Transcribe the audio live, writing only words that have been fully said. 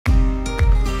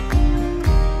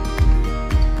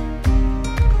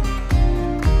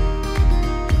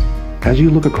As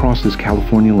you look across this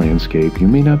California landscape, you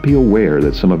may not be aware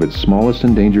that some of its smallest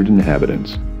endangered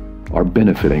inhabitants are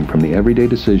benefiting from the everyday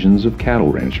decisions of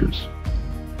cattle ranchers.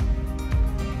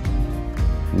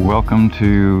 Welcome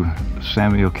to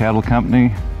Samuel Cattle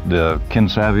Company, the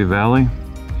Kinsavi Valley,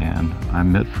 and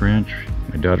I'm Mitt French,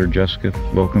 my daughter Jessica.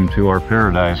 Welcome to our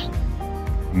paradise.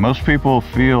 Most people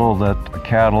feel that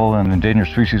cattle and endangered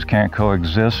species can't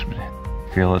coexist,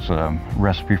 feel it's a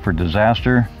recipe for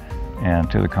disaster,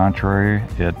 and to the contrary,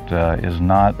 it is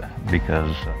not,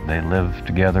 because they live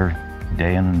together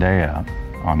day in and day out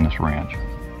on this ranch.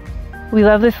 We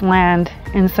love this land,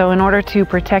 and so in order to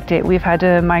protect it, we've had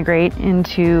to migrate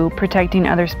into protecting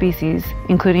other species,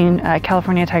 including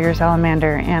California tiger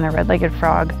salamander and a red-legged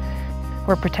frog.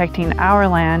 We're protecting our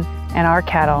land and our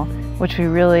cattle, which we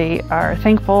really are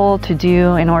thankful to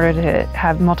do in order to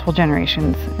have multiple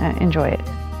generations enjoy it.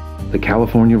 The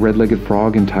California red-legged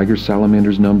frog and tiger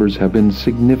salamander's numbers have been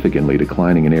significantly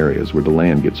declining in areas where the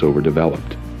land gets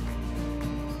overdeveloped.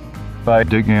 By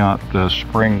digging out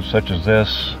springs such as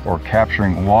this or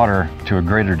capturing water to a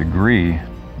greater degree,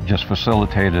 just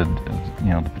facilitated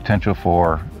the potential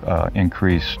for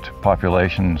increased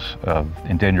populations of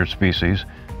endangered species.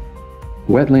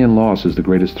 Wetland loss is the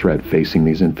greatest threat facing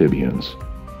these amphibians.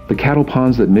 The cattle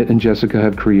ponds that Mitt and Jessica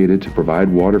have created to provide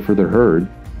water for their herd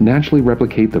naturally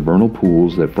replicate the vernal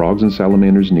pools that frogs and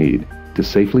salamanders need to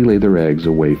safely lay their eggs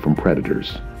away from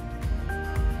predators.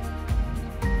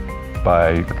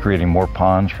 By creating more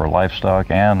ponds for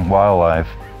livestock and wildlife,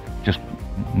 just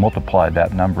multiplied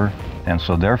that number. And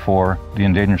so therefore, the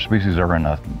endangered species are in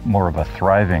more of a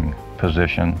thriving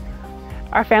position.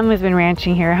 Our family's been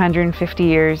ranching here 150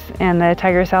 years, and the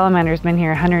tiger salamander's been here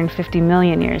 150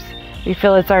 million years. We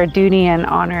feel it's our duty and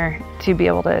honor to be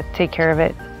able to take care of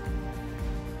it.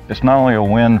 It's not only a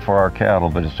win for our cattle,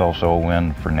 but it's also a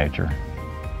win for nature.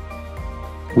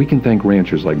 We can thank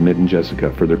ranchers like Mitt and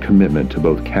Jessica for their commitment to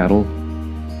both cattle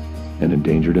and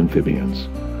endangered amphibians.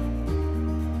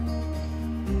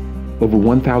 Over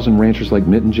 1,000 ranchers like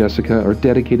Mitt and Jessica are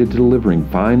dedicated to delivering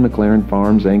fine McLaren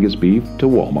Farms Angus beef to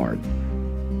Walmart.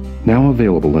 Now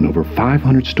available in over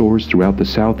 500 stores throughout the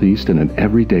Southeast at an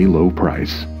everyday low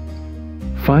price.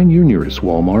 Find your nearest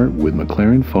Walmart with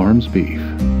McLaren Farms beef.